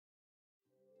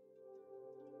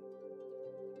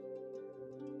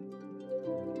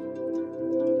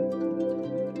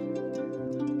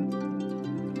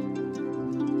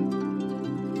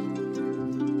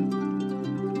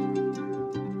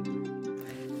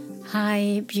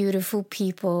Hi, beautiful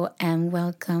people, and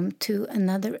welcome to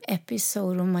another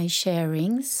episode of my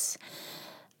sharings.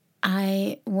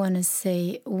 I want to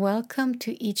say welcome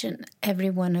to each and every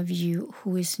one of you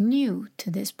who is new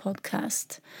to this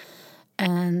podcast.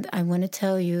 And I want to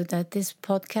tell you that this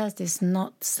podcast is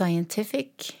not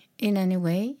scientific in any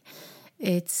way.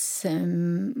 It's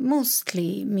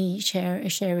mostly me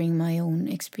sharing my own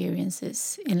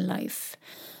experiences in life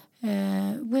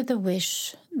with the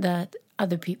wish that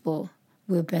other people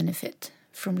will benefit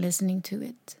from listening to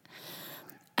it.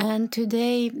 And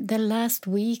today, the last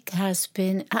week has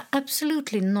been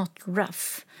absolutely not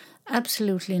rough,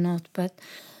 absolutely not.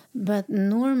 But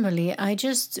normally, I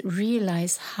just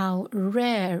realize how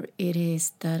rare it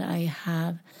is that I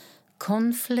have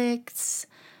conflicts,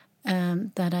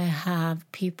 that I have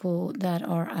people that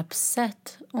are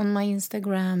upset on my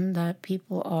Instagram, that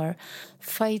people are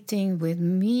fighting with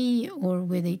me or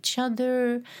with each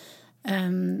other,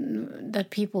 that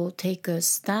people take a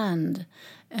stand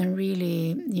and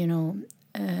really,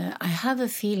 I have a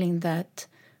feeling that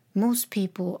most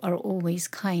people are always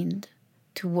kind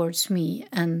towards me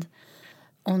and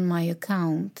on my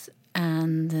account.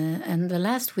 And the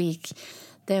last week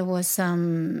there was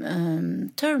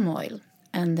some turmoil.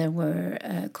 And there were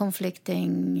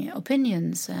conflicting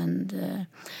opinions, and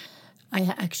I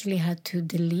actually had to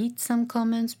delete some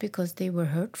comments because they were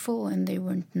hurtful and they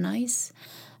weren't nice.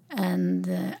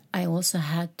 And I also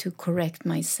had to correct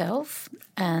myself.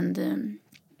 And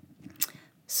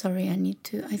sorry,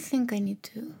 I think I need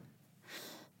to.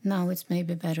 Now it's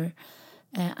maybe better.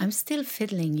 I'm still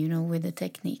fiddling, with the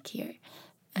technique here.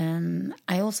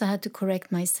 I also had to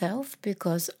correct myself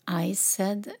because I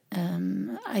said,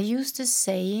 I used the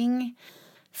saying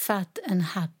fat and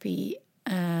happy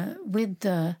with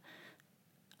the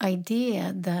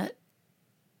idea that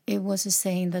it was a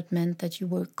saying that meant that you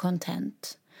were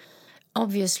content.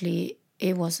 Obviously,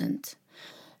 it wasn't.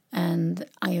 And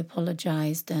I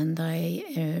apologized and I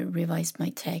revised my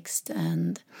text.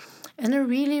 And I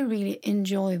really, really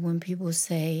enjoy when people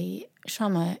say,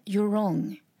 Shama, you're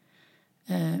wrong.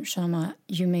 Shama,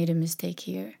 you made a mistake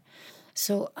here.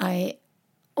 So I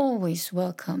always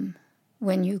welcome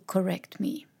when you correct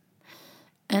me.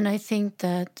 And I think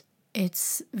that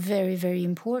it's very, very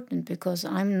important because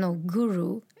I'm no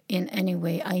guru in any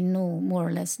way. I know more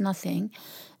or less nothing.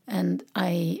 And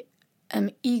I am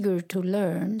eager to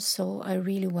learn. So I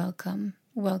really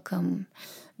welcome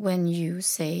when you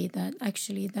say that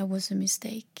actually that was a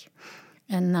mistake.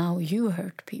 And now you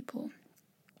hurt people.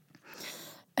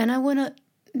 And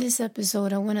this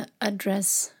episode, I want to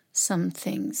address some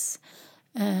things.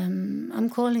 I'm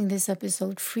calling this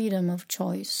episode Freedom of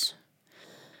Choice.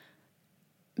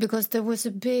 Because there was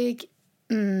a big...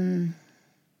 the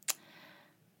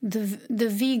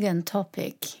vegan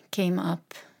topic came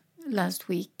up last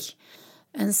week.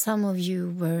 And some of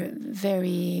you were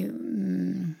very...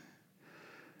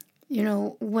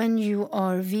 when you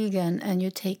are vegan and you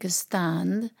take a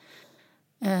stand...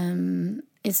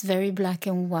 it's very black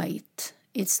and white.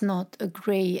 It's not a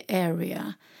gray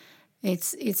area.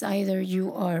 It's either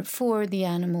you are for the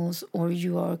animals or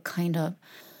you are kind of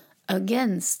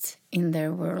against in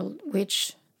their world,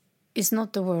 which is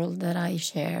not the world that I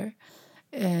share.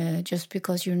 Just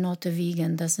because you're not a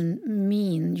vegan doesn't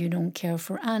mean you don't care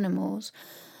for animals.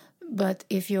 But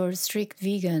if you're a strict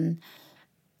vegan,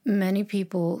 many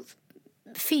people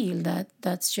feel that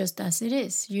that's just as it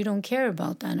is. You don't care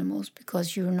about animals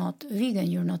because you're not vegan,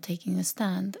 you're not taking a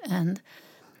stand.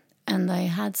 And I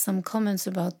had some comments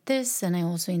about this, and I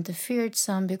also interfered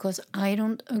some because I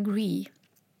don't agree.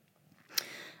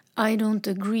 I don't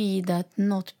agree that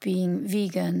not being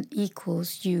vegan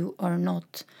equals you are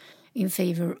not in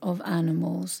favor of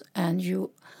animals and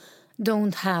you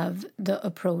don't have the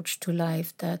approach to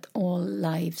life that all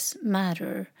lives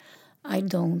matter. I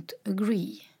don't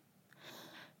agree.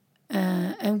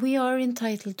 And we are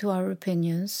entitled to our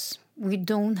opinions. We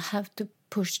don't have to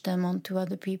push them onto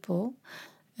other people.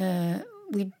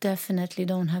 We definitely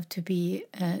don't have to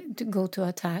go to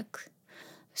attack.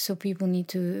 So people need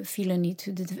to feel a need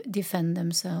to defend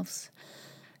themselves.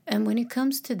 And when it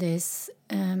comes to this,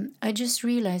 I just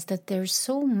realized that there's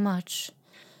so much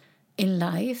in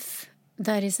life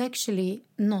that is actually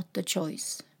not the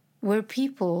choice. Where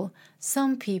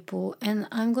some people, and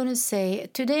I'm going to say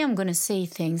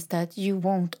things that you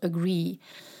won't agree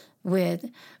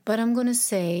with, but I'm going to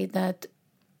say that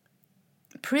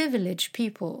privileged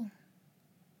people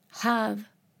have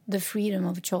the freedom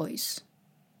of choice.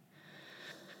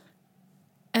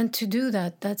 And to do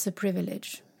that, that's a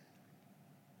privilege.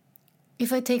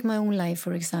 If I take my own life,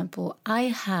 for example, I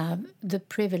have the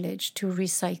privilege to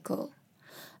recycle.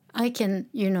 I can,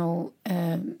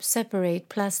 separate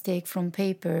plastic from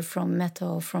paper, from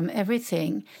metal, from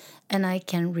everything, and I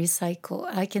can recycle.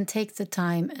 I can take the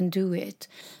time and do it.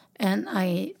 And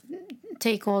I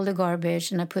take all the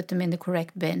garbage and I put them in the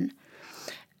correct bin.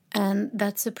 And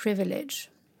that's a privilege.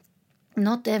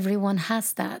 Not everyone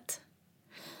has that.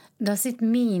 Does it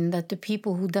mean that the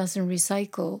people who doesn't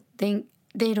recycle,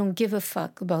 they don't give a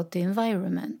fuck about the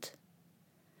environment?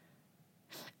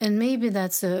 And maybe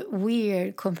that's a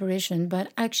weird comparison,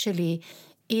 but actually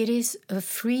it is a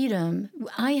freedom.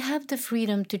 I have the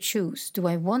freedom to choose. Do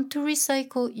I want to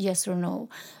recycle? Yes or no?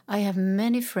 I have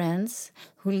many friends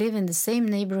who live in the same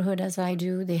neighborhood as I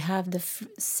do. They have the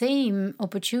same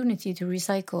opportunity to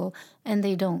recycle, and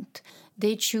they don't.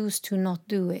 They choose to not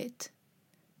do it.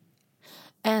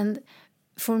 And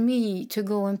for me to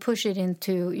go and push it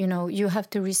into, you have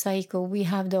to recycle, we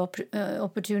have the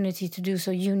opportunity to do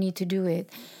so, you need to do it.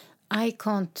 I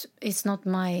can't, it's not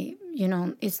my,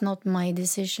 it's not my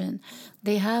decision.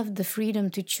 They have the freedom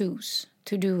to choose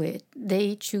to do it.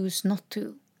 They choose not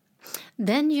to.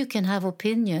 Then you can have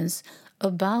opinions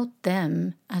about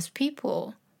them as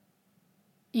people.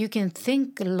 You can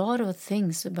think a lot of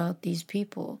things about these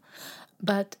people.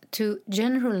 But to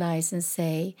generalize and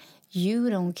say, you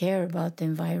don't care about the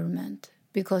environment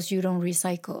because you don't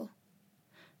recycle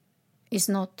is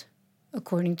not,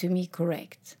 according to me,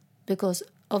 correct. Because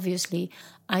obviously,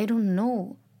 I don't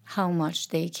know how much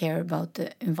they care about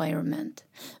the environment.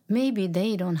 Maybe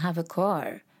they don't have a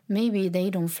car. Maybe they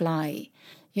don't fly.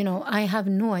 I have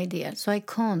no idea. So I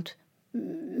can't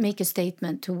make a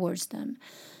statement towards them.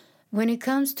 When it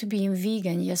comes to being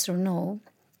vegan, yes or no,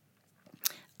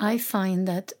 I find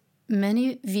that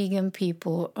many vegan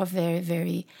people are very,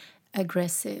 very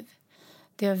aggressive.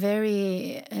 They are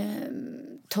very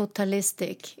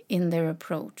totalistic in their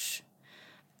approach.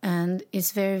 And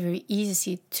it's very, very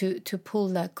easy to pull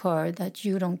that card that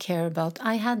you don't care about.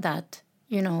 I had that,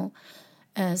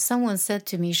 someone said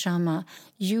to me, Shama,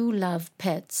 you love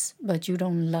pets, but you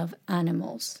don't love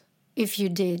animals. If you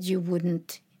did, you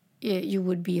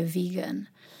would be a vegan.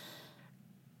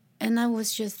 And I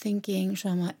was just thinking,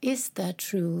 Shama, is that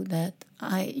true that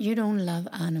you don't love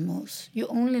animals? You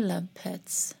only love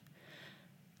pets?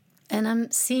 And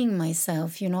I'm seeing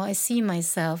myself, I see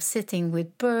myself sitting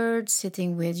with birds,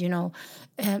 sitting with,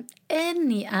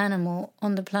 any animal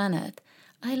on the planet.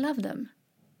 I love them.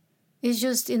 It's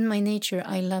just in my nature,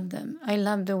 I love them. I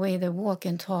love the way they walk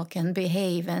and talk and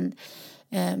behave. And,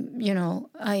 I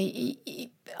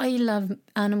love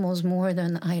animals more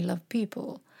than I love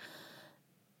people.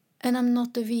 And I'm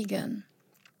not a vegan.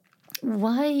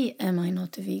 Why am I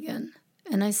not a vegan?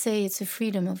 And I say it's a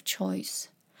freedom of choice.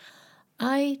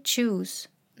 I choose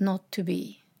not to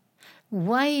be.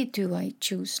 Why do I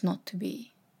choose not to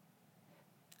be?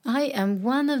 I am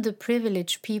one of the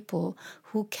privileged people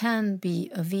who can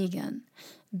be a vegan.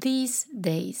 These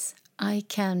days, I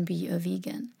can be a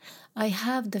vegan. I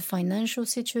have the financial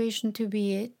situation to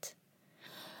be it.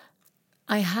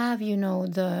 I have,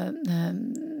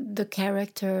 the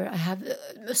character. I have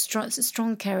a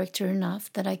strong character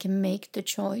enough that I can make the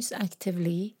choice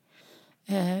actively.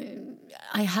 I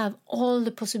have all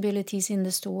the possibilities in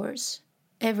the stores.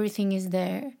 Everything is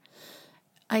there.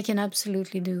 I can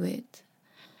absolutely do it.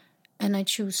 And I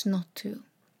choose not to.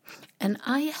 And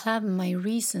I have my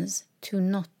reasons to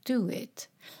not do it.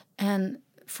 And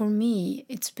for me,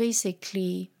 it's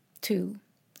basically two.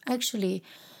 Actually,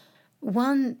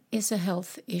 one is a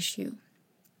health issue.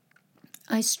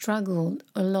 I struggled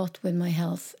a lot with my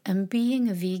health, and being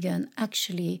a vegan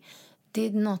actually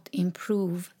did not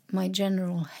improve my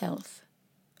general health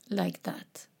like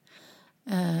that.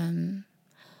 And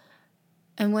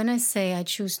when I say I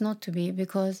choose not to be,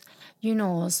 because,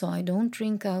 also I don't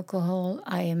drink alcohol,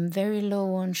 I am very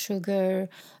low on sugar,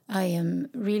 I am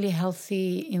really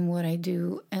healthy in what I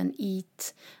do and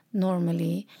eat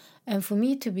normally. And for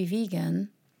me to be vegan,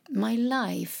 my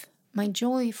life, my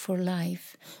joy for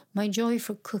life, my joy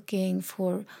for cooking,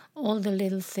 for all the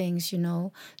little things,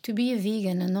 to be a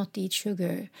vegan and not eat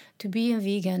sugar, to be a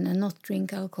vegan and not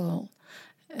drink alcohol,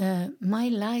 my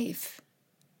life,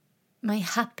 my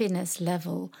happiness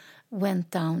level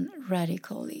went down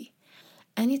radically.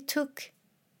 And it took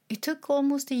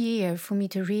almost a year for me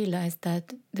to realize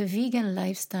that the vegan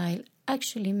lifestyle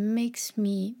actually makes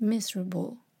me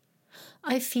miserable.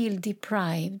 I feel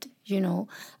deprived,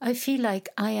 I feel like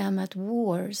I am at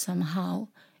war somehow,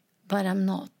 but I'm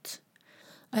not.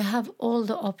 I have all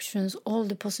the options, all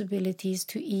the possibilities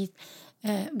to eat.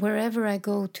 Wherever I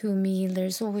go to a meal,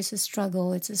 there's always a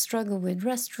struggle. It's a struggle with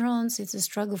restaurants. It's a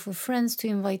struggle for friends to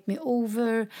invite me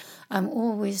over. I'm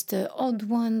always the odd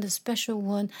one, the special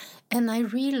one. And I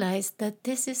realized that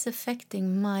this is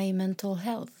affecting my mental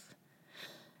health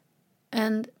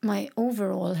and my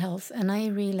overall health. And I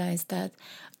realized that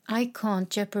I can't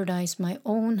jeopardize my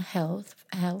own health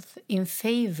in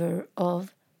favor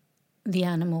of the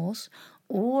animals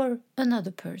or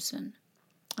another person.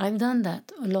 I've done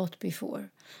that a lot before.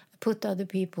 I put other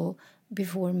people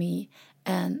before me,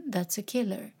 and that's a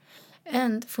killer.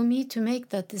 And for me to make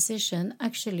that decision,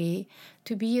 actually,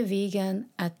 to be a vegan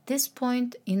at this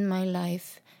point in my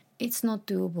life, it's not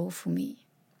doable for me.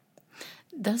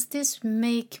 Does this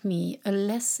make me a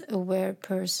less aware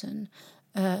person,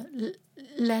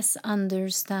 less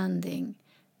understanding,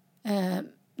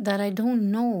 that I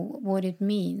don't know what it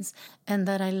means, and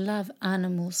that I love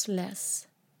animals less?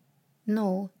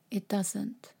 No, it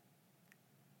doesn't.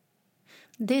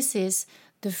 This is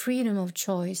the freedom of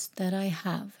choice that I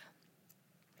have.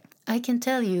 I can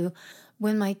tell you,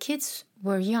 when my kids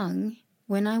were young,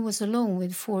 when I was alone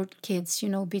with 4 kids,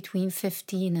 between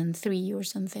 15 and 3 or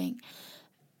something,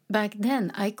 back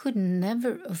then I could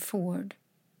never afford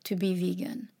to be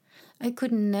vegan. I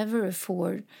could never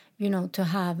afford,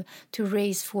 to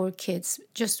raise 4 kids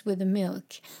just with the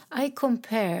milk. I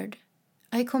compared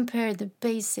the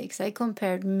basics. I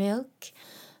compared milk,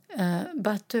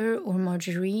 butter or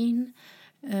margarine,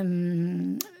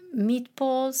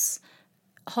 meatballs,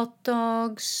 hot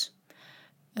dogs.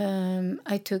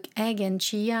 I took egg and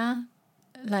chia,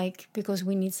 because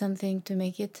we need something to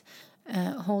make it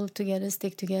hold together,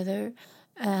 stick together.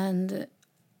 And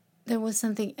there was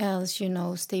something else,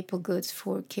 staple goods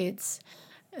for kids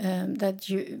that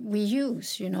we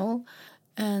use,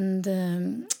 And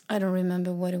I don't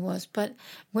remember what it was. But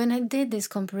when I did this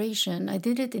comparison, I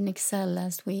did it in Excel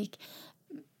last week.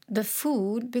 The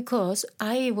food, because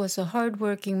I was a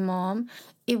hardworking mom,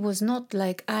 it was not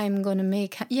like I'm going to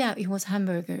make... it was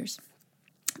hamburgers.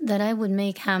 That I would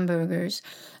make hamburgers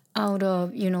out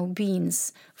of,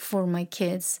 beans for my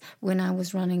kids when I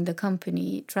was running the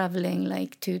company, traveling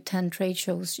to 10 trade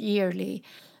shows yearly.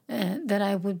 That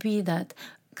I would be that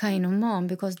kind of mom,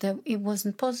 because it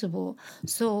wasn't possible.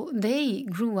 So they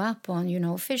grew up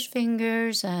on, fish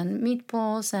fingers and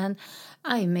meatballs, and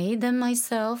I made them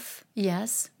myself,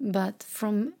 yes, but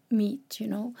from meat,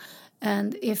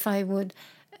 And if I would...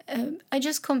 I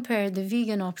just compared the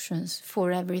vegan options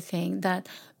for everything that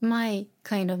my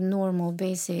kind of normal,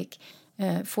 basic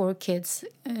 4 kids,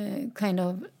 kind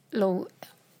of low,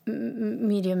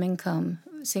 medium income,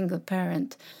 single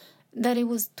parent, that it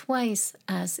was twice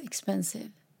as expensive.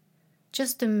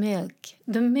 Just the milk,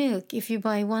 if you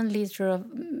buy 1 liter of,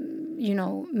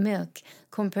 milk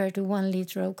compared to 1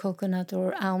 liter of coconut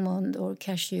or almond or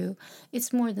cashew,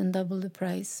 it's more than double the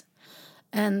price.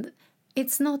 And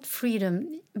it's not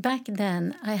freedom. Back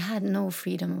then, I had no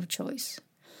freedom of choice.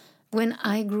 When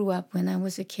I grew up, when I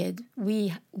was a kid,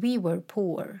 we were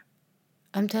poor.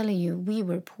 I'm telling you, we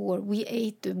were poor. We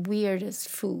ate the weirdest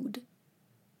food.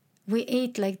 We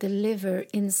ate the liver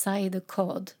inside the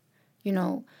cod,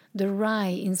 the rye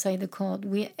inside the cod.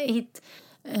 We ate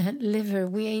liver.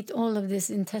 We ate all of this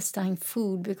intestine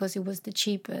food because it was the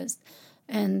cheapest.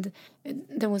 And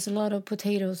there was a lot of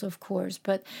potatoes, of course,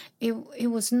 but it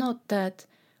was not that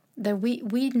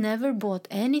we never bought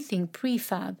anything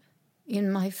prefab in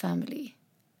my family.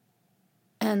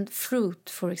 And fruit,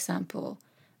 for example,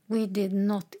 we did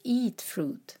not eat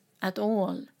fruit at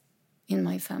all in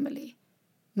my family.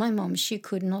 My mom, she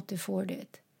could not afford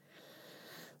it.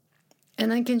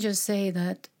 And I can just say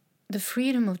that the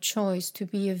freedom of choice to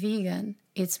be a vegan,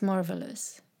 it's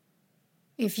marvelous.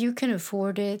 If you can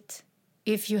afford it,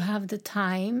 if you have the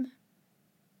time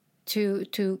to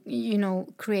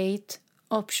create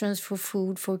options for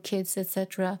food for kids,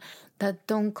 etc., that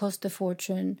don't cost a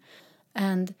fortune,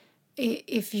 and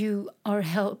if you are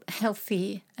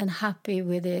healthy and happy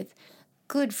with it,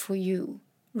 good for you.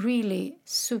 Really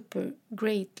super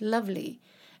great, lovely.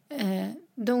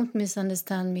 Don't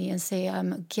misunderstand me and say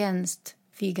I'm against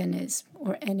veganism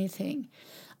or anything.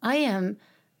 I am...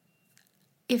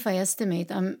 If I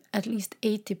estimate, I'm at least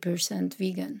 80%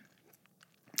 vegan.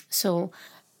 So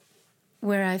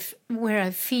where I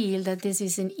feel that this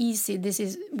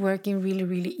is working really,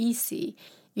 really easy,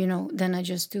 then I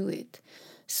just do it.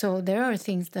 So there are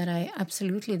things that I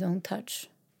absolutely don't touch.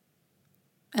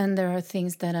 And there are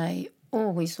things that I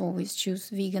always choose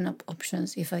vegan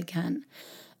options if I can.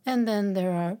 And then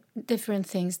there are different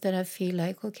things that I feel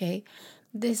like, okay,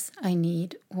 this I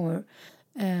need, or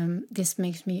this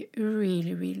makes me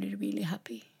really, really, really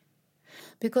happy.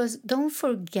 Because don't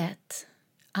forget,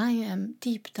 I am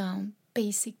deep down,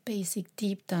 basic,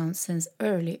 deep down since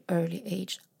early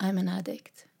age, I'm an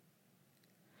addict.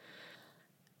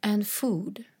 And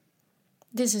food,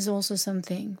 this is also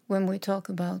something when we talk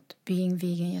about being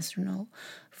vegan, yes or no.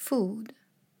 Food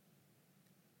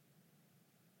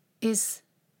is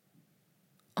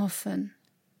often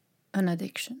an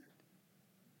addiction.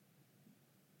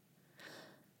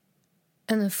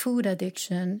 And a food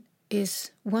addiction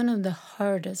is one of the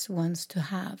hardest ones to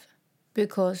have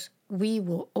because we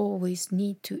will always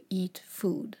need to eat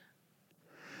food.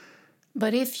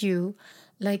 But if you,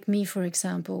 like me for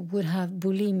example, would have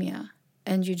bulimia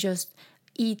and you just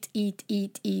eat,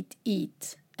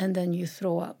 and then you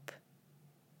throw up,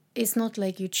 it's not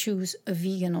like you choose a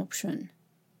vegan option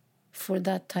for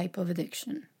that type of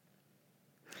addiction.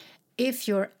 If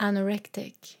you're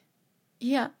anorectic,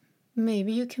 yeah,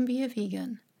 maybe you can be a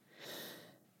vegan.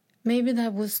 Maybe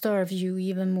that will starve you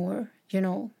even more,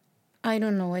 I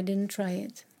don't know, I didn't try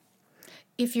it.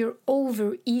 If you're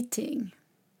overeating,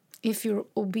 if you're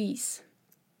obese,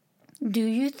 do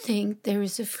you think there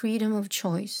is a freedom of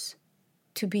choice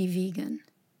to be vegan?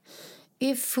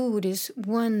 If food is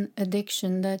one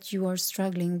addiction that you are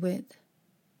struggling with,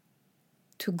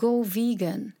 to go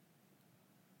vegan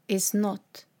is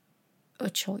not a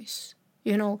choice.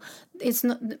 It's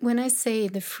not, when I say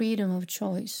the freedom of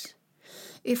choice,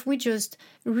 if we just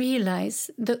realize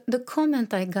the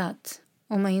comment I got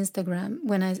on my Instagram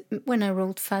when I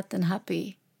wrote fat and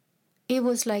happy, it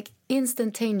was like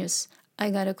instantaneous. I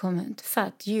got a comment,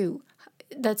 fat, you,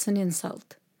 that's an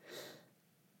insult.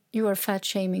 You are fat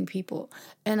shaming people.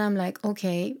 And I'm like,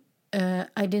 okay,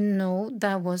 I didn't know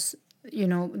that was,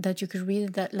 that you could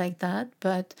read that like that,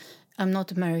 but I'm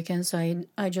not American, so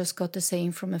I just got the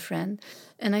saying from a friend.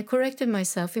 And I corrected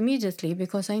myself immediately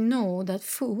because I know that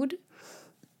food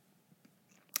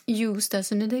used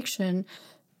as an addiction,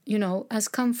 as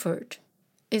comfort,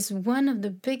 is one of the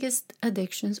biggest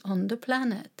addictions on the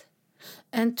planet.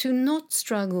 And to not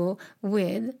struggle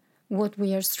with what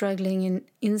we are struggling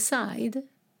inside,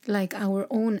 like our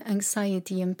own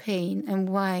anxiety and pain and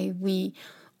why we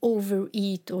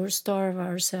overeat or starve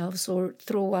ourselves or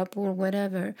throw up or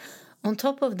whatever. On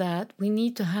top of that, we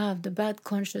need to have the bad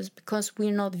conscience because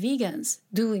we're not vegans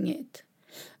doing it.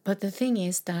 But the thing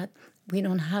is that we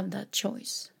don't have that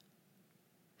choice.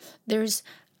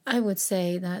 I would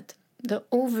say that the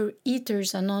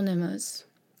Overeaters Anonymous,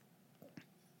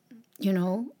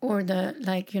 or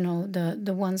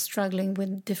the ones struggling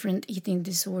with different eating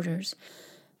disorders,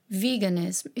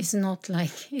 veganism is not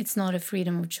it's not a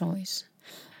freedom of choice.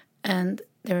 And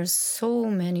there are so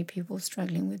many people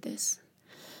struggling with this.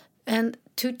 And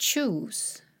to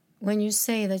choose, when you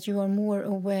say that you are more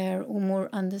aware or more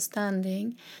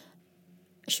understanding,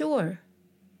 sure,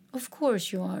 of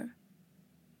course you are.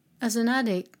 As an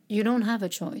addict, you don't have a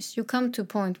choice. You come to a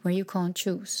point where you can't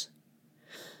choose.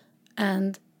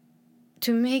 And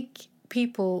to make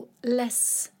people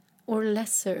less or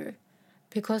lesser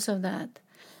because of that,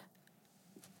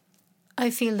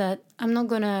 I feel that I'm not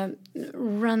going to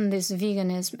run this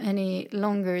veganism any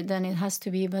longer than it has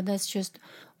to be, but that's just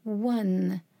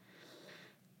one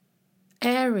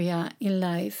area in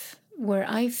life where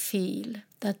I feel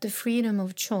that the freedom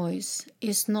of choice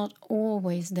is not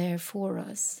always there for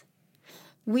us.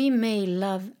 We may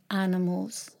love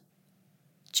animals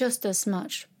just as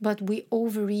much, but we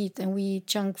overeat and we eat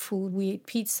junk food, we eat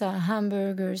pizza,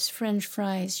 hamburgers, French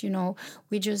fries,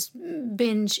 we just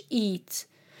binge eat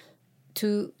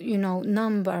to,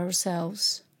 numb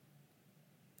ourselves.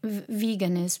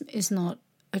 Veganism is not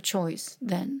a choice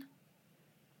then.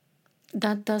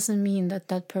 That doesn't mean that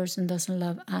that person doesn't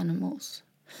love animals.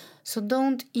 So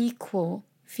don't equal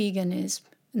veganism,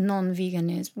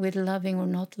 non-veganism, with loving or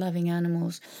not loving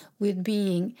animals, with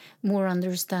being more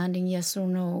understanding, yes or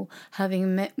no,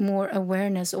 having more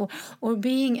awareness, or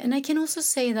being, and I can also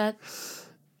say that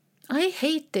I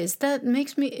hate this. That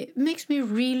makes me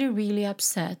really, really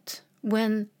upset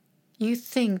when you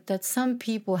think that some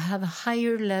people have a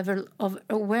higher level of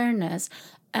awareness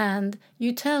and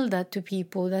you tell that to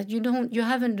people that you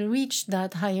haven't reached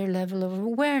that higher level of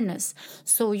awareness,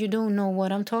 so you don't know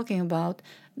what I'm talking about.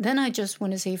 Then I just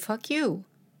want to say, fuck you.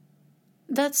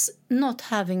 That's not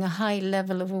having a high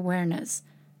level of awareness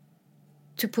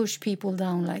to push people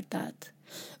down like that.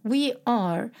 We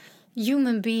are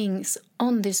human beings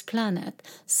on this planet.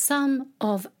 Some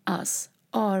of us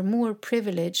are more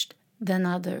privileged than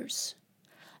others.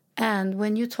 And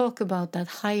when you talk about that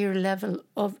higher level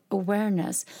of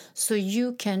awareness, so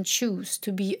you can choose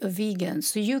to be a vegan,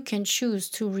 so you can choose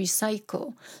to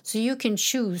recycle, so you can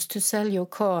choose to sell your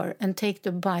car and take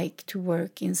the bike to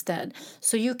work instead,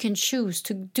 so you can choose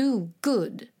to do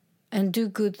good and do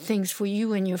good things for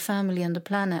you and your family and the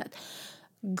planet.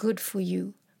 Good for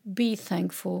you. Be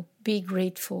thankful, be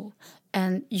grateful,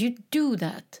 and you do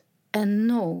that and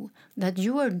know that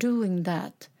you are doing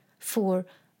that for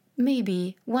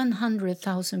maybe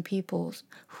 100,000 people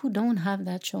who don't have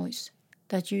that choice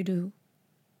that you do.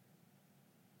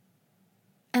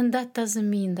 And that doesn't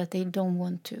mean that they don't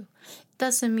want to. It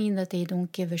doesn't mean that they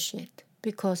don't give a shit,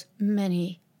 because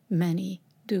many, many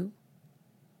do.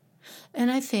 And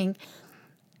I think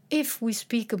if we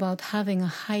speak about having a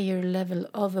higher level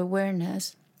of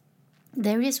awareness,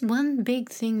 there is one big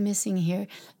thing missing here,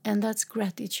 and that's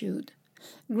gratitude.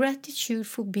 Gratitude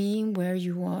for being where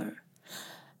you are.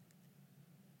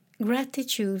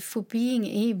 Gratitude for being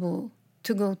able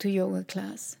to go to yoga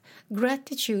class.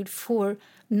 Gratitude for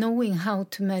knowing how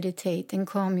to meditate and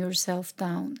calm yourself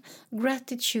down.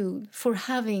 Gratitude for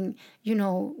having,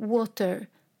 water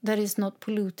that is not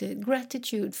polluted.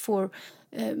 Gratitude for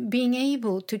being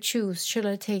able to choose, should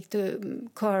I take the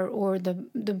car or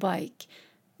the bike?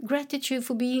 Gratitude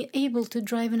for being able to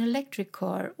drive an electric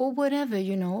car or whatever,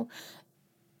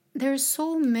 There are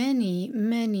so many,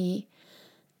 many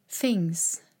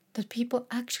things that people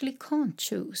actually can't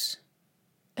choose.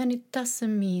 And it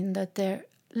doesn't mean that their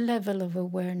level of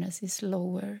awareness is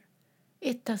lower.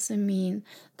 It doesn't mean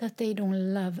that they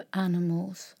don't love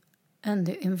animals and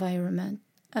the environment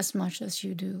as much as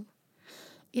you do.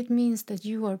 It means that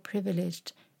you are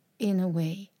privileged in a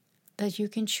way that you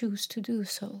can choose to do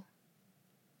so.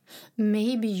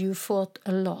 Maybe you fought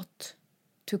a lot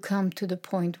to come to the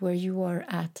point where you are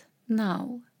at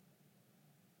now.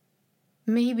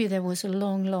 Maybe there was a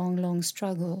long, long, long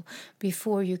struggle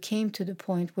before you came to the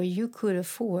point where you could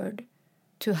afford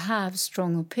to have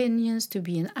strong opinions, to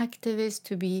be an activist,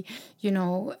 to be,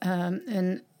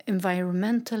 an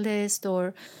environmentalist,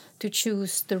 or to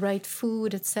choose the right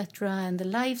food, etc., and the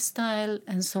lifestyle,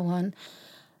 and so on.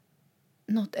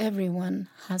 Not everyone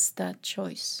has that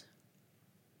choice.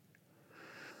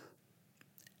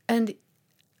 And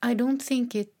I don't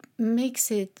think it makes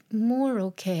it more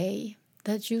okay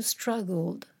that you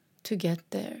struggled to get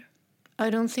there.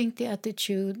 I don't think the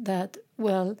attitude that,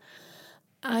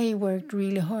 I worked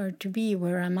really hard to be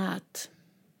where I'm at,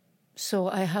 so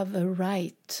I have a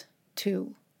right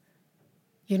to,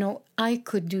 I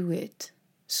could do it,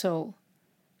 so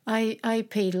I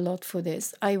paid a lot for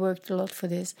this, I worked a lot for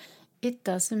this. It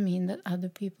doesn't mean that other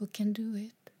people can do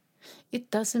it.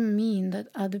 It doesn't mean that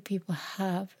other people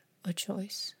have a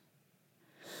choice.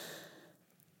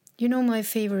 My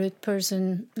favorite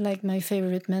person, like my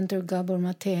favorite mentor, Gabor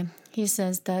Mate, he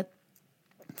says that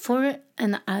for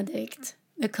an addict,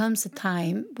 there comes a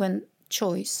time when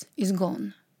choice is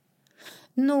gone.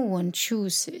 No one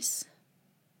chooses,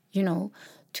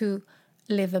 to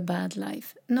live a bad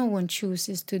life. No one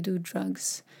chooses to do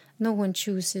drugs. No one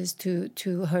chooses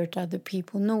to hurt other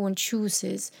people. No one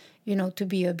chooses, to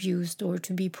be abused or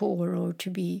to be poor or to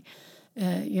be,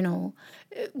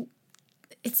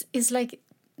 it's like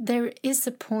there is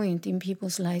a point in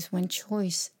people's lives when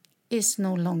choice is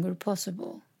no longer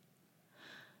possible.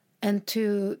 And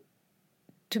to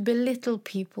belittle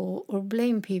people or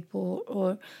blame people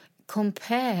or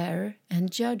compare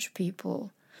and judge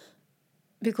people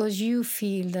because you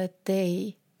feel that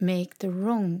they make the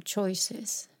wrong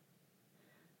choices,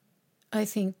 I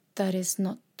think that is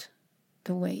not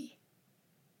the way.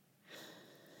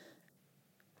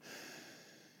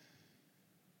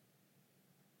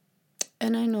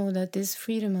 And I know that this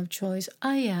freedom of choice,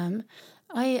 I am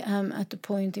at the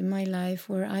point in my life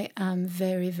where I am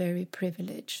very, very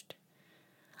privileged.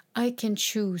 I can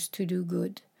choose to do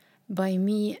good by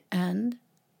me and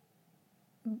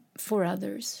for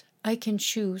others. I can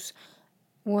choose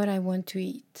what I want to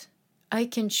eat. I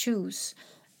can choose.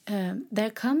 There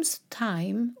comes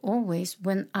time always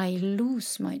when I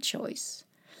lose my choice.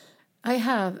 I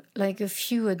have like a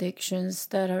few addictions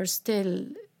that are still,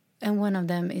 and one of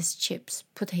them is chips,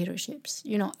 potato chips.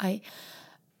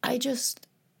 I just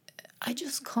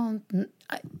can't.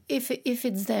 If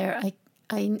it's there,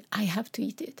 I have to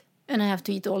eat it, and I have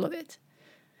to eat all of it.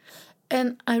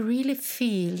 And I really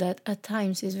feel that at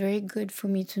times it's very good for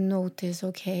me to notice,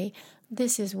 okay,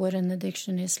 this is what an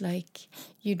addiction is like.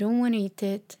 You don't want to eat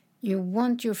it. You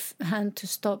want your hand to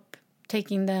stop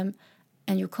taking them,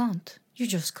 and you can't. You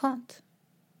just can't.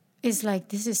 It's like,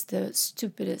 this is the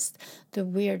stupidest, the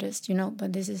weirdest,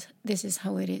 but this is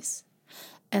how it is.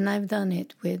 And I've done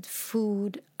it with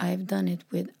food, I've done it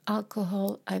with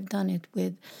alcohol, I've done it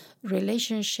with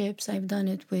relationships, I've done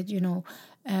it with,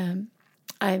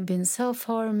 I've been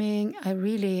self-harming. I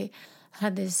really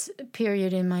had this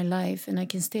period in my life, and I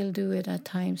can still do it at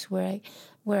times, where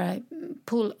I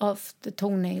pull off the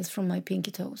toenails from my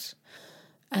pinky toes,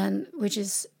 and which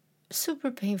is super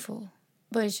painful,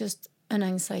 but it's just an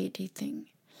anxiety thing,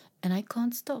 and I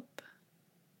can't stop.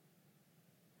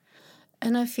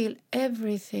 And I feel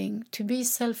everything to be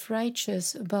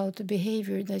self-righteous about the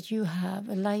behavior that you have,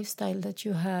 a lifestyle that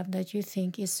you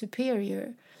think is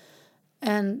superior.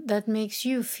 And that makes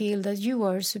you feel that you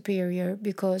are superior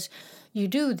because you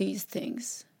do these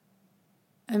things.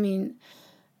 I mean,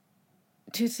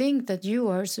 to think that you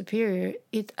are superior,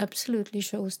 it absolutely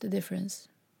shows the difference.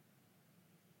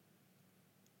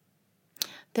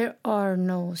 There are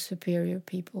no superior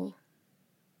people.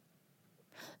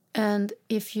 And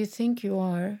if you think you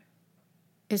are,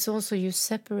 it's also you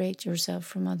separate yourself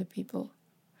from other people.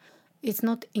 It's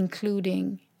not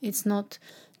including, it's not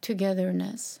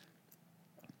togetherness.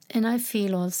 And I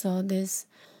feel also this,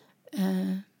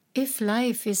 if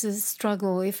life is a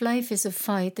struggle, if life is a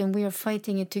fight and we are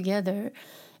fighting it together,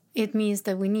 it means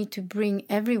that we need to bring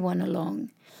everyone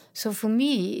along. So for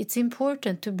me, it's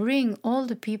important to bring all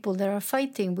the people that are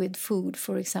fighting with food,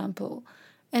 for example,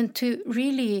 and to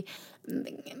really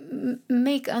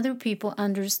make other people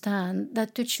understand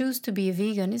that to choose to be a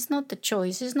vegan is not the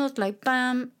choice. It's not like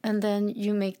bam, and then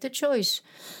you make the choice.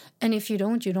 And if you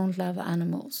don't love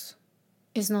animals.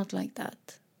 It's not like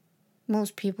that.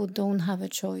 Most people don't have a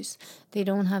choice. They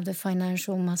don't have the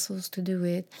financial muscles to do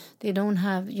it. They don't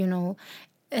have,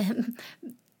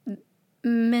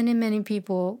 many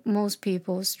people, most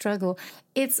people struggle.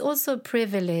 It's also a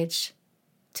privilege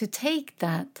to take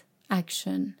that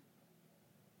action.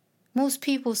 Most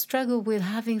people struggle with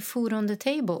having food on the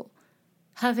table,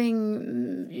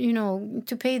 having,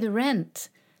 to pay the rent,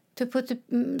 to put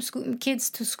the kids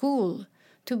to school,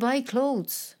 to buy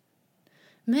clothes.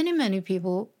 Many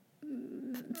people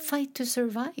fight to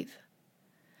survive.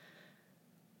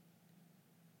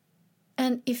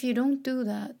 And if you don't do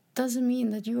that, doesn't mean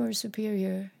that you are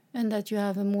superior and that you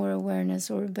have a more awareness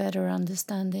or a better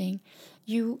understanding.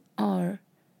 You are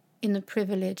in a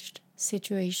privileged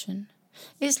situation.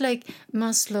 It's like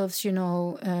Maslow's,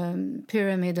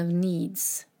 pyramid of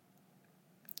needs.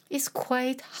 It's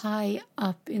quite high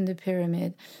up in the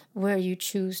pyramid where you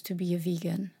choose to be a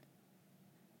vegan.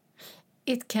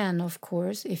 It can, of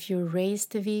course, if you're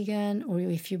raised a vegan or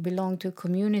if you belong to a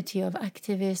community of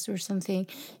activists or something,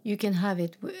 you can have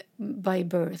it by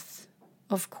birth,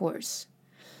 of course.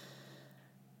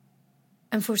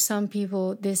 And for some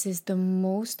people, this is the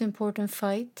most important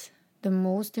fight, the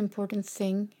most important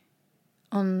thing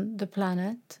on the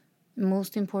planet, the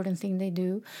most important thing they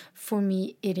do. For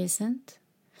me, it isn't.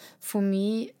 For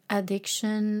me,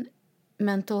 addiction,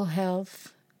 mental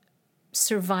health,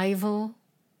 survival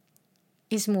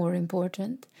is more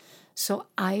important. So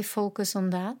I focus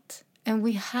on that. And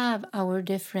we have our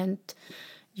different,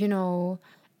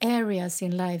 areas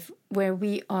in life where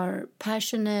we are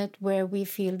passionate, where we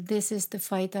feel this is the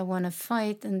fight I want to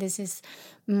fight and this is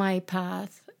my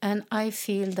path. And I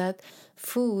feel that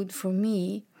food for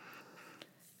me,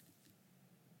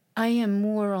 I am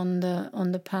more on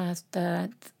the path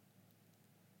that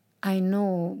I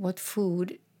know what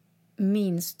food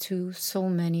means to so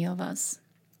many of us.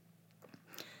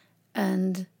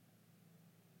 And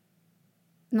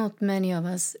not many of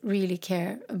us really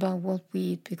care about what we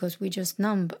eat because we just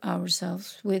numb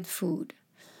ourselves with food.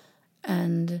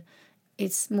 And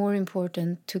it's more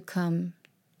important to come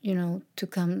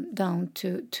down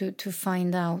to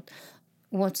find out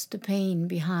what's the pain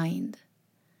behind.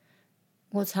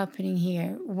 What's happening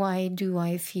here? Why do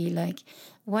I feel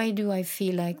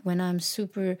like when I'm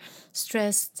super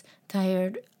stressed,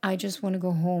 tired, I just want to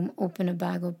go home, open a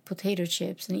bag of potato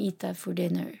chips and eat that for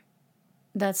dinner?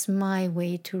 That's my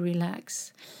way to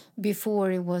relax.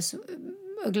 Before it was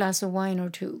a glass of wine or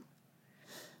two.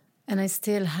 And I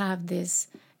still have this.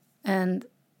 And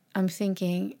I'm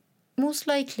thinking, most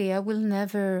likely I will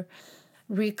never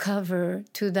recover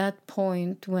to that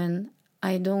point when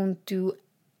I don't do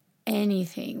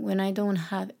anything, when I don't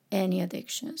have any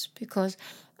addictions, because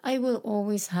I will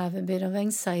always have a bit of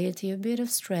anxiety, a bit of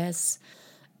stress,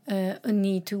 a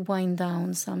need to wind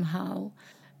down somehow.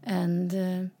 And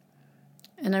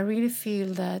I really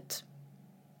feel that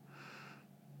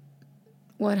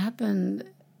what happened,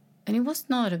 and it was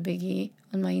not a biggie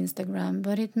on my Instagram,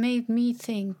 but it made me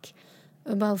think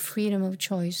about freedom of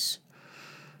choice.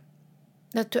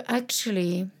 That to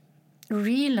actually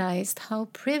realize how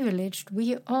privileged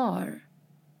we are.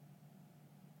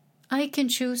 I can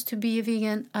choose to be a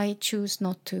vegan. I choose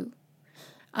not to.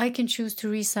 I can choose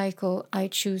to recycle. I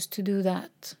choose to do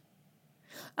that.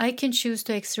 I can choose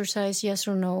to exercise, yes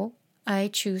or no. I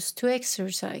choose to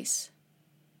exercise.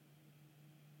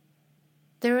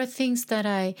 There are things that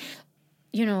I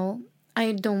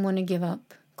don't want to give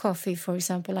up. Coffee, for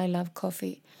example, I love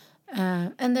coffee.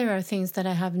 And there are things that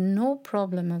I have no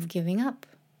problem of giving up.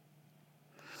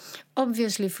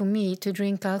 Obviously, for me, to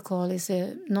drink alcohol is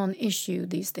a non-issue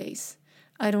these days.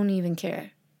 I don't even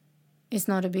care. It's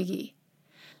not a biggie.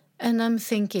 And I'm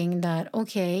thinking that,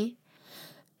 okay,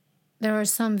 there are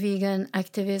some vegan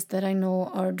activists that I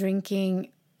know are drinking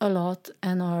a lot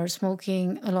and are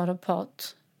smoking a lot of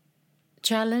pot.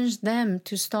 Challenge them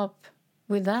to stop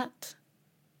with that.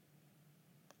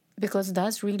 Because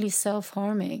that's really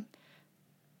self-harming.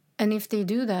 And if they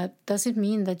do that, does it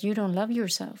mean that you don't love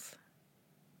yourself?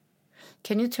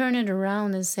 Can you turn it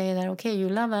around and say that, okay, you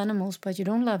love animals, but you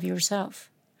don't love yourself?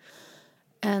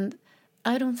 And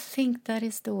I don't think that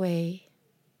is the way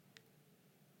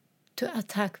to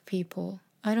attack people.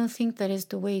 I don't think that is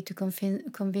the way to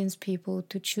convince people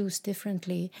to choose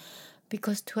differently.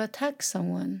 Because to attack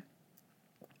someone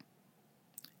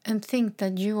and think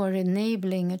that you are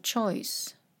enabling a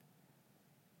choice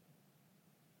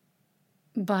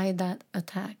by that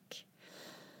attack.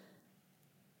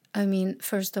 I mean,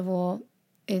 first of all,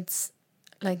 it's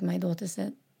like my daughter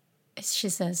said. She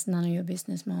says, none of your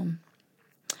business, Mom.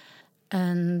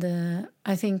 And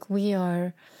I think we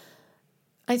are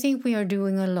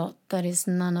doing a lot that is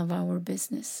none of our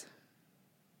business.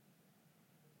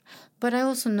 But I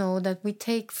also know that we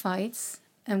take fights,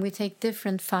 and we take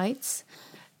different fights,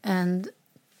 and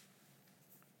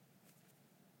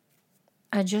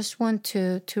I just want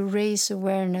to raise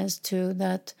awareness to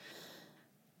that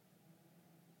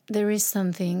there is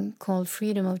something called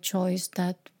freedom of choice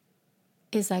that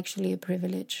is actually a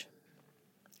privilege.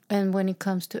 And when it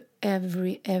comes to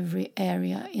every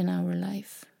area in our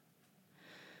life.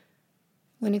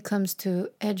 When it comes to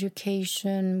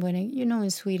education, in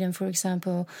Sweden, for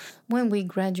example, when we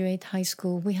graduate high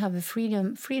school, we have a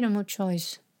freedom of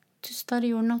choice to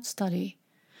study or not study.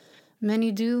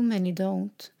 Many do, many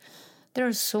don't. There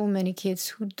are so many kids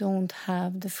who don't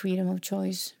have the freedom of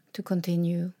choice to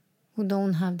continue, who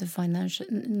don't have the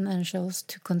financials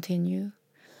to continue.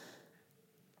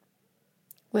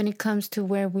 When it comes to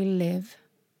where we live,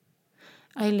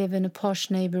 I live in a posh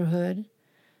neighborhood.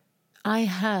 I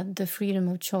had the freedom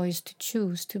of choice to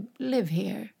choose to live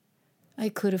here. I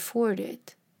could afford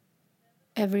it.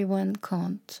 Everyone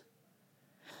can't.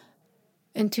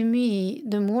 And to me,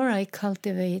 the more I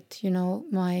cultivate,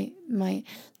 the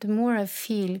more I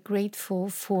feel grateful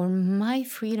for my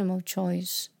freedom of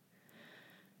choice.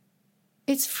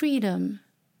 It's freedom.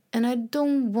 And I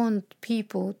don't want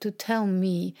people to tell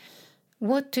me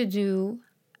what to do,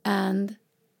 and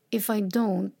if I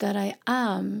don't, that I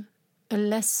am a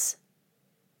less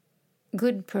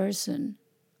good person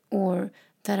or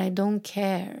that I don't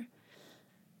care.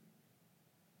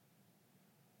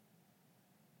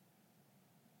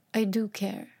 I do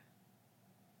care.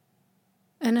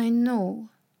 And I know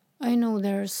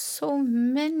there are so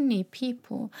many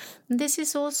people. This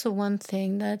is also one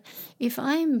thing, that if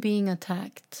I'm being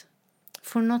attacked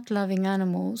for not loving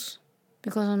animals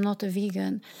because I'm not a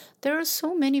vegan, there are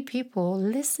so many people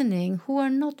listening who are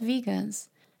not vegans.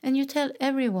 And you tell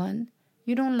everyone,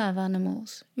 you don't love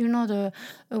animals. You're not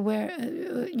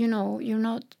you're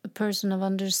not a person of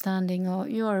understanding, or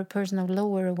you are a person of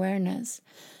lower awareness.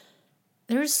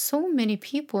 There are so many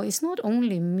people. It's not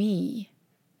only me.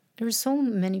 There are so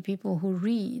many people who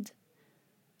read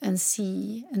and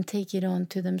see and take it on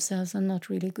to themselves. I'm not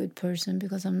really a good person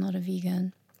because I'm not a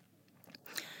vegan.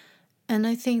 And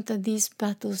I think that these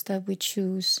battles that we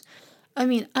choose,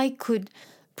 I could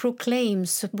proclaim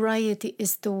sobriety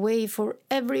is the way for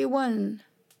everyone.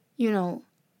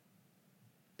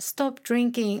 Stop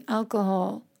drinking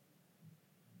alcohol.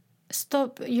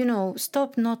 Stop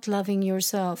not loving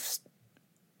yourself.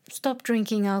 Stop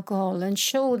drinking alcohol and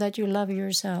show that you love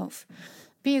yourself.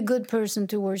 Be a good person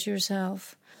towards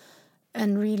yourself.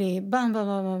 And really, blah, blah,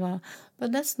 blah, blah, blah.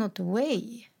 But that's not the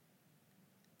way.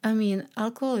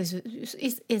 Alcohol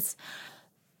is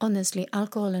honestly,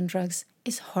 alcohol and drugs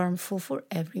is harmful for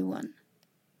everyone.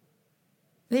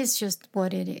 This is just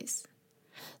what it is.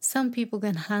 Some people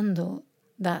can handle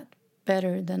that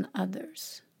better than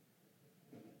others.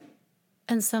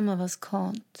 And some of us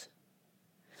can't.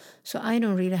 So I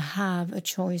don't really have a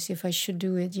choice if I should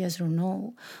do it, yes or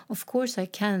no. Of course, I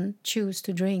can choose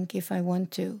to drink if I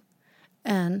want to.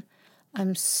 And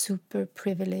I'm super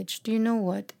privileged. Do you know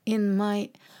what? In my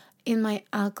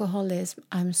alcoholism,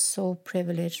 I'm so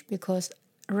privileged because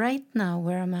right now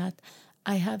where I'm at,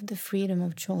 I have the freedom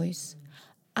of choice.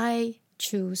 I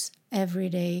choose every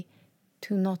day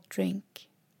to not drink.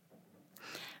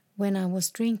 When I was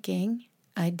drinking,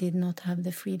 I did not have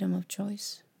the freedom of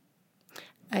choice.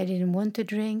 I didn't want to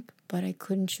drink, but I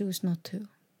couldn't choose not to.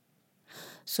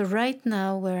 So right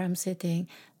now where I'm sitting,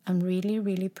 I'm really,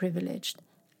 really privileged,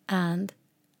 and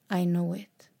I know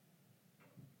it.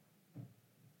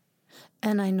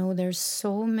 And I know there's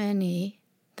so many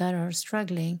that are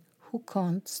struggling who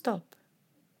can't stop.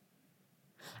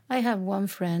 I have one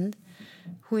friend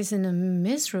who is in a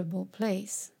miserable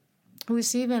place, who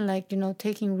is even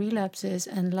taking relapses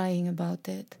and lying about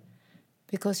it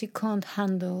because he can't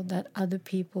handle that other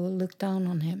people look down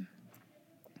on him.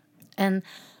 And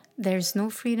there's no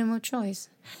freedom of choice.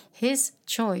 His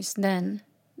choice then,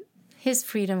 his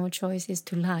freedom of choice is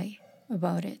to lie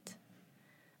about it,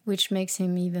 which makes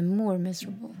him even more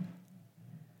miserable.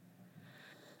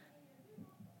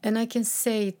 And I can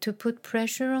say, to put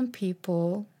pressure on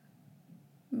people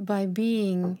by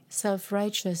being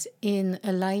self-righteous in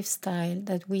a lifestyle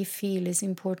that we feel is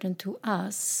important to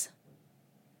us,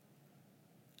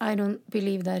 I don't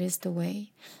believe that is the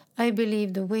way. I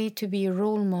believe the way to be a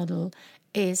role model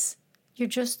is you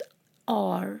just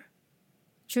are.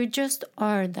 You just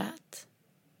are that.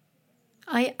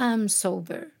 I am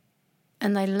sober,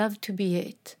 and I love to be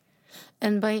it.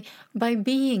 And by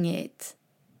being it,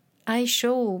 I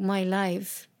show my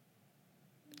life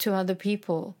to other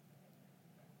people.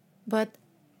 But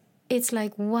it's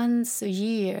like once a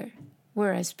year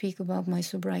where I speak about my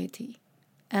sobriety.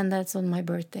 And that's on my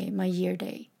birthday, my year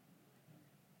day.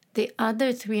 The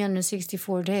other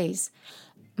 364 days,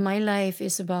 my life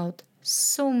is about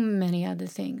so many other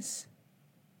things.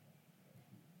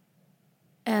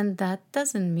 And that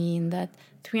doesn't mean that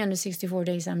 364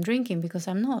 days I'm drinking, because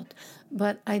I'm not.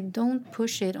 But I don't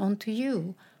push it onto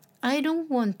you. I don't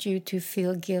want you to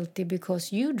feel guilty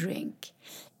because you drink.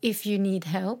 If you need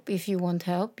help, if you want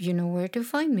help, you know where to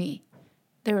find me.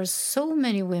 There are so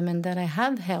many women that I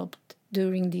have helped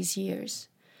during these years.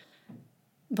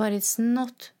 But it's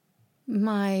not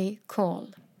my call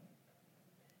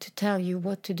to tell you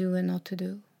what to do and not to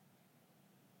do.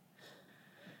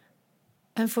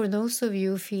 And for those of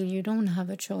you who feel you don't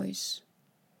have a choice,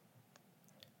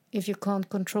 if you can't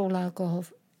control alcohol,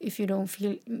 if you don't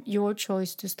feel your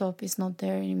choice to stop is not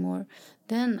there anymore,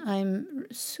 then I'm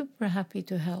super happy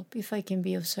to help if I can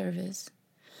be of service.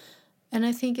 And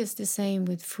I think it's the same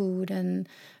with food and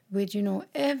with,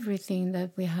 everything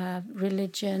that we have,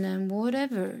 religion and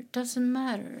whatever, doesn't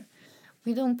matter.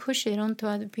 We don't push it onto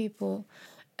other people.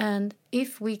 And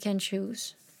if we can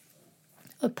choose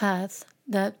a path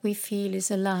that we feel is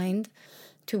aligned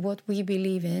to what we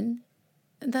believe in,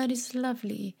 that is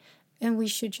lovely, and we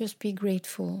should just be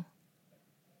grateful.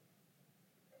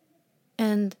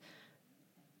 And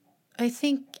I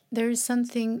think there is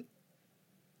something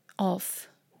off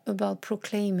about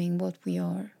proclaiming what we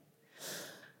are.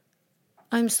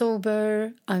 I'm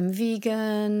sober, I'm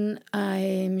vegan,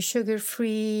 I'm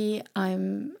sugar-free,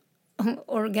 I'm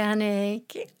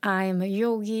organic, I'm a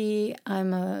yogi,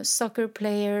 I'm a soccer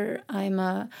player, I'm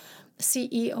a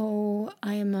CEO,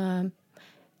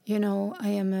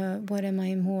 what am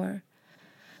I more?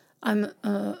 I'm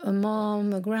a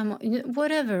mom, a grandma,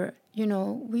 whatever. There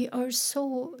are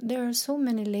so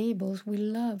many labels we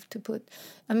love to put.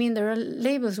 There are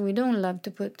labels we don't love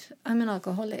to put. I'm an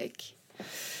alcoholic.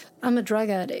 I'm a drug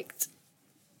addict.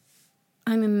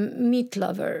 I'm a meat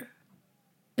lover.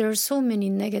 There are so many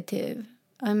negative.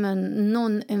 I'm a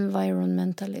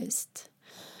non-environmentalist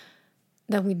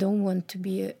that we don't want to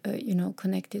be,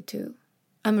 connected to.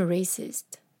 I'm a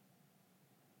racist.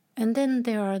 And then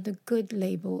there are the good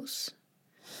labels,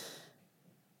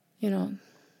 and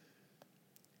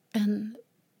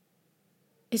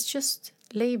it's just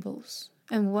labels.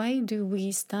 And why do we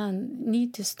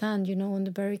need to stand, on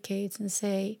the barricades and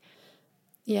say,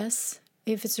 yes,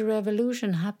 if it's a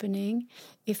revolution happening,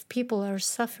 if people are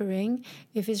suffering,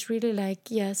 if it's really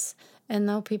yes, and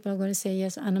now people are going to say,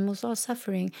 yes, animals are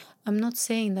suffering. I'm not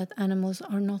saying that animals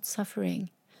are not suffering.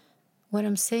 What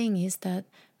I'm saying is that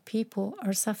people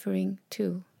are suffering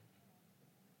too.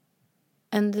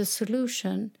 And the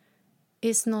solution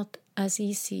is not as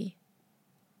easy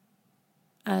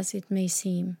as it may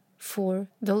seem for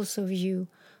those of you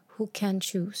who can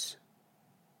choose.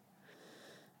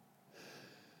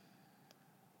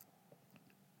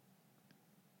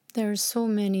 There are so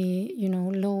many,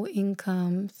 low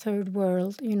income, third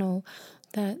world,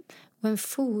 that when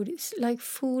food is like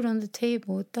food on the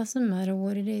table, it doesn't matter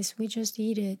what it is, we just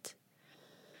eat it.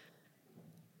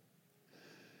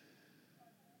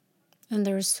 And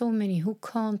there are so many who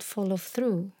can't follow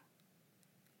through.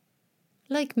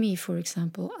 Like me, for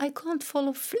example, I can't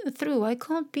follow through. I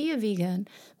can't be a vegan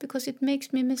because it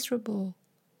makes me miserable.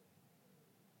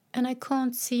 And I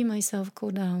can't see myself go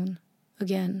down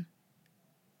again.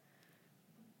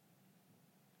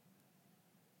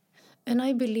 And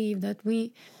I believe that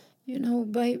we,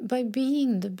 by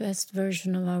being the best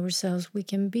version of ourselves we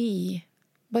can be,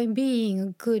 by being a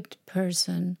good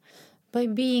person, by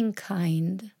being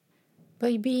kind,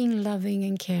 by being loving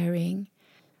and caring,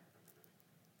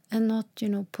 and not,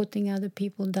 putting other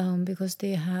people down because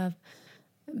they have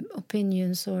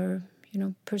opinions or,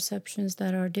 perceptions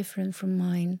that are different from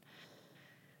mine.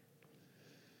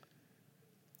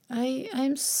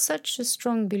 I'm such a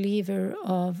strong believer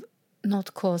of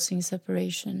not causing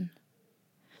separation.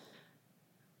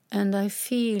 And I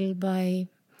feel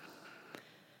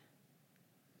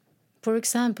for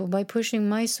example, by pushing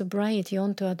my sobriety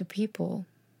onto other people,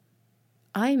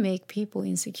 I make people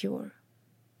insecure.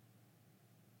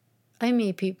 I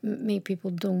make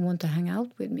people don't want to hang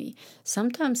out with me.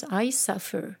 Sometimes I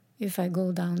suffer if I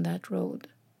go down that road,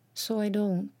 so I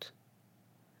don't.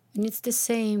 And it's the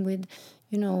same with,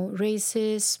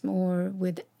 racism or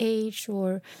with age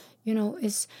or,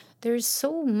 there's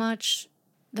so much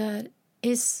that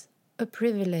is a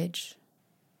privilege.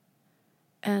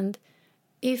 And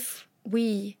if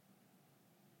we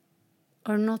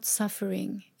are not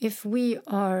suffering, if we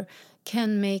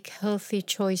can make healthy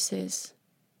choices,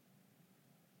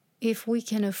 if we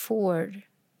can afford,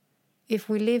 if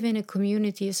we live in a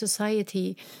community, a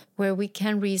society where we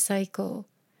can recycle,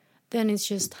 then it's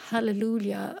just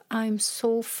hallelujah. I'm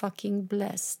so fucking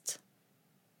blessed.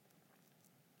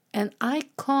 And I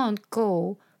can't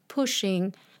go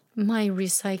pushing my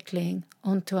recycling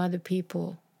onto other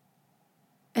people.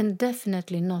 And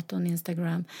definitely not on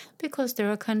Instagram, because there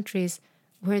are countries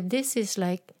where this is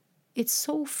like, it's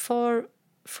so far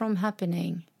from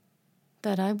happening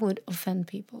that I would offend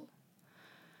people.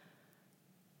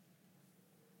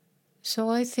 So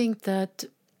I think that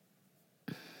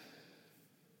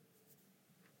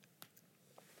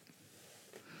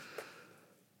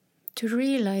to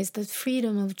realize that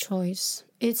freedom of choice,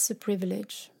 it's a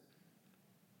privilege.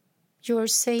 You're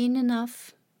sane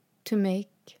enough to make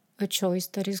a choice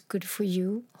that is good for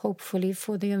you, hopefully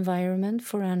for the environment,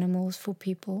 for animals, for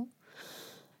people.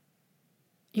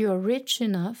 You're rich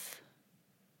enough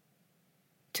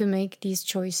to make these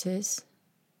choices.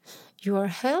 You are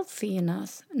healthy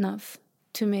enough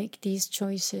to make these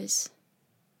choices.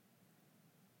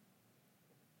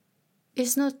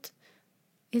 It's not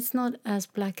as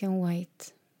black and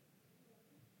white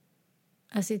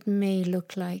as it may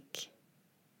look like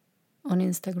on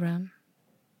Instagram.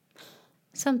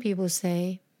 Some people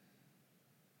say,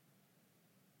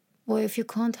 well, if you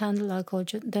can't handle alcohol,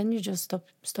 then you just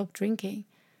stop drinking.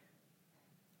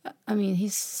 I mean,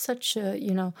 he's such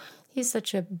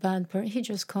a bad person. He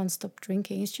just can't stop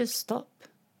drinking. It's just stop.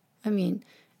 I mean,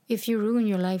 if you ruin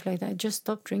your life like that, just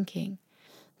stop drinking.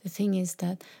 The thing is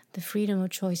that the freedom of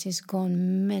choice is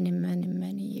gone many, many,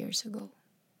 many years ago.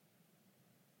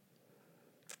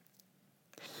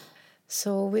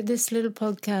 So with this little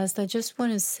podcast, I just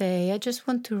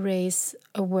want to raise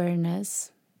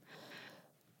awareness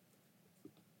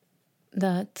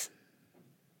that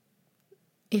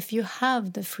if you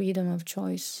have the freedom of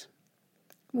choice,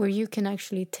 where you can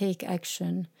actually take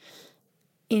action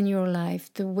in your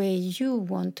life the way you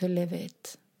want to live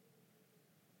it,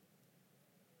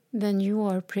 then you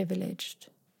are privileged.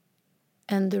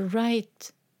 And the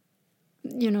right,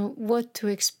 what to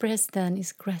express then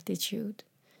is gratitude,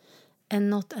 and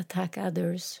not attack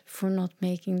others for not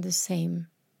making the same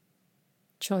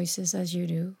choices as you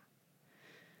do.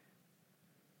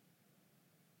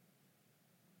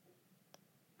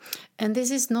 And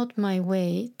this is not my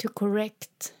way to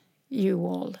correct you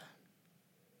all.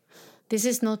 This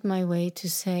is not my way to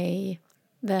say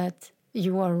that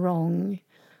you are wrong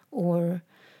or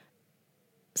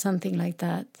something like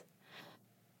that.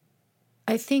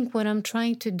 I think what I'm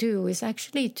trying to do is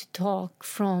actually to talk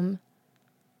from,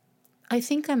 I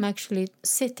think I'm actually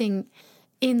sitting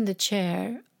in the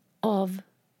chair of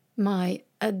my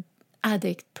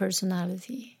addict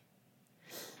personality.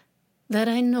 That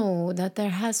I know that there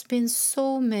has been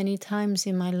so many times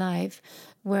in my life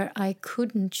where I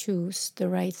couldn't choose the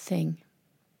right thing.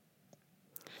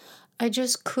 I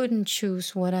just couldn't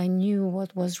choose what I knew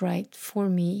what was right for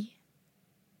me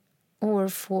or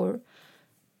for,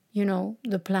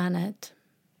 the planet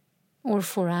or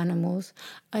for animals.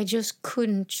 I just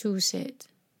couldn't choose it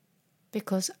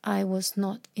because I was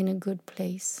not in a good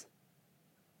place.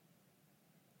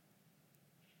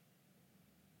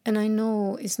 And I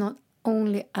know it's not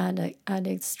only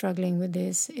addicts struggling with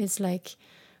this. It's like,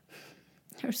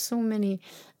 There's so many.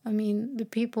 I mean, the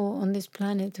people on this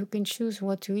planet who can choose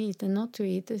what to eat and not to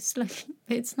eat. It's like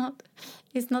it's not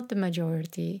the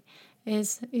majority.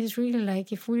 It's really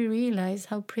like if we realize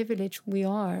how privileged we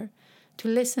are to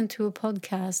listen to a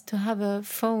podcast, to have a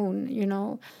phone,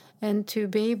 and to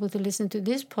be able to listen to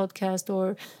this podcast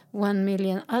or 1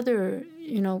 million other,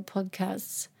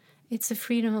 podcasts. It's a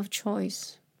freedom of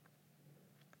choice.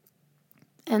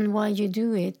 And while you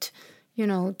do it,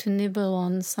 to nibble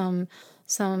on some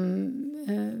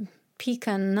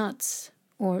pecan nuts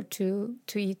or to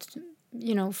eat,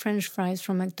 French fries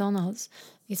from McDonald's,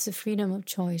 it's a freedom of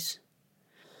choice.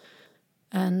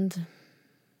 And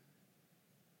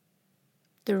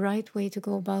the right way to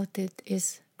go about it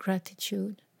is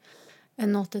gratitude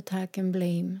and not attack and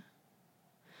blame.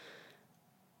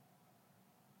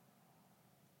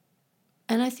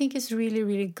 And I think it's really,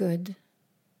 really good.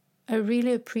 I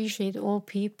really appreciate all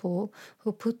people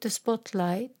who put the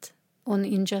spotlight on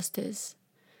injustice,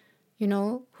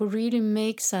 who really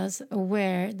makes us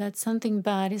aware that something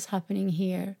bad is happening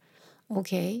here,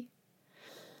 okay?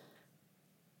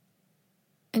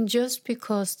 And just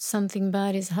because something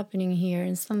bad is happening here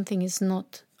and something is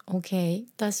not okay,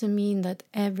 doesn't mean that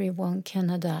everyone can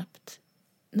adapt,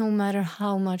 no matter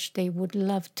how much they would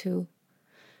love to.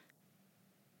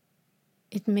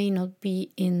 It may not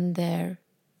be in their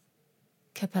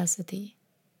capacity.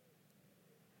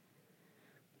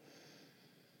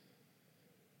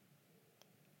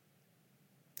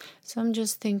 So I'm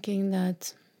just thinking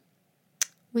that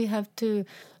we have to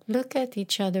look at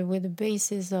each other with the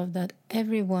basis of that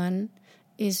everyone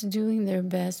is doing their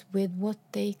best with what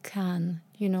they can,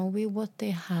 with what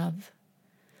they have.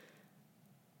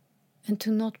 And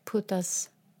to not put us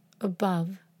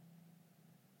above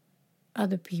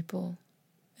other people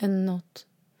and not,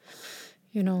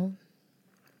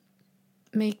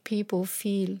 make people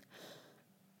feel,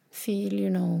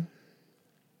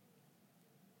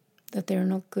 that they're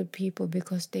not good people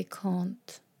because they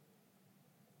can't.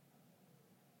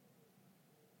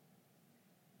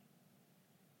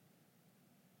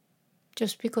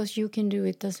 Just because you can do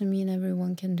it doesn't mean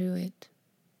everyone can do it.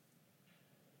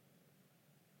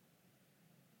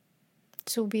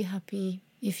 So be happy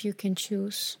if you can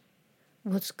choose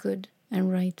what's good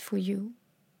and right for you.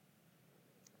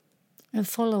 And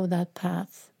follow that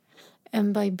path.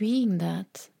 And by being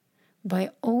that,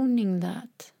 by owning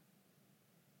that,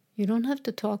 you don't have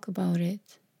to talk about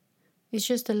it. It's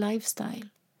just a lifestyle.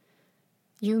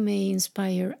 You may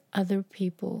inspire other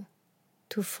people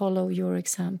to follow your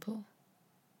example.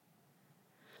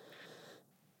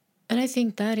 And I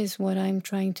think that is what I'm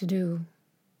trying to do.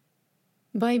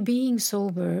 By being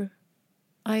sober,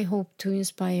 I hope to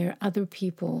inspire other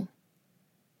people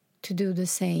to do the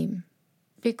same,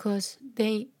 because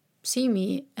they see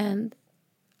me and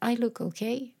I look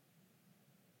okay.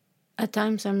 At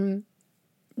times I'm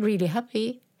really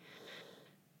happy,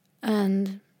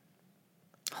 and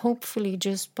hopefully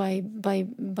just by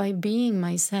being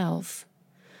myself,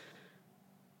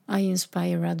 I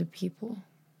inspire other people.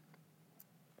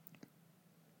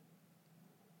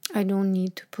 I don't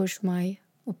need to push my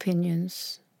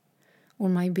opinions or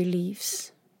my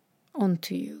beliefs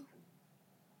onto you.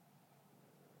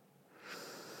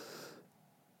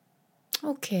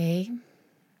 Okay,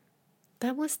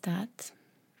 that was that.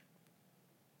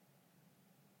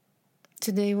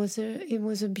 Today was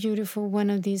a beautiful one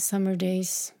of these summer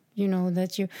days,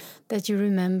 that you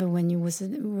remember when you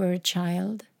were a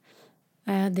child.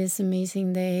 I had this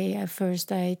amazing day. At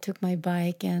first, I took my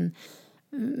bike and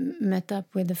met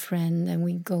up with a friend, and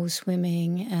we go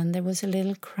swimming, and there was a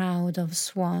little crowd of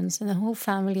swans and a whole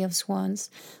family of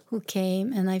swans who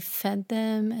came, and I fed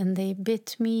them, and they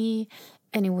bit me,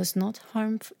 and it was not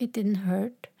harmful. It didn't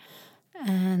hurt.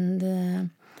 And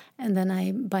then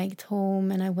I biked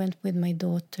home, and I went with my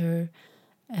daughter,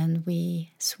 and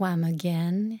we swam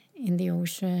again in the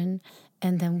ocean,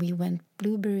 and then we went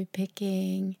blueberry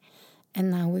picking,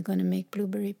 and now we're going to make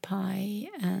blueberry pie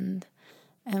and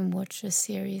watch a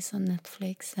series on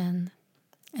Netflix, and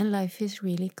life is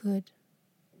really good.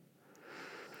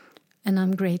 And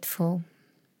I'm grateful.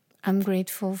 I'm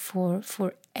grateful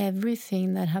for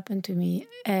everything that happened to me,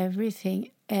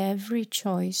 every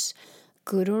choice,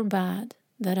 good or bad,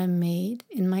 that I made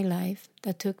in my life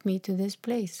that took me to this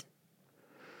place.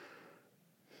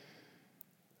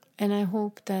 And I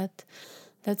hope that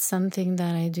that's something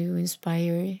that I do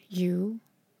inspire you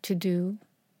to do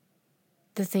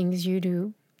the things you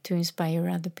do to inspire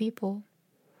other people.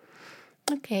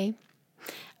 Okay,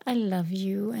 I love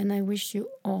you, and I wish you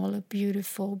all a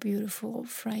beautiful, beautiful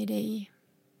Friday.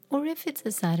 Or if it's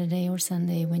a Saturday or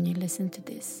Sunday when you listen to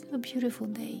this, a beautiful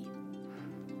day.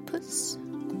 Puss.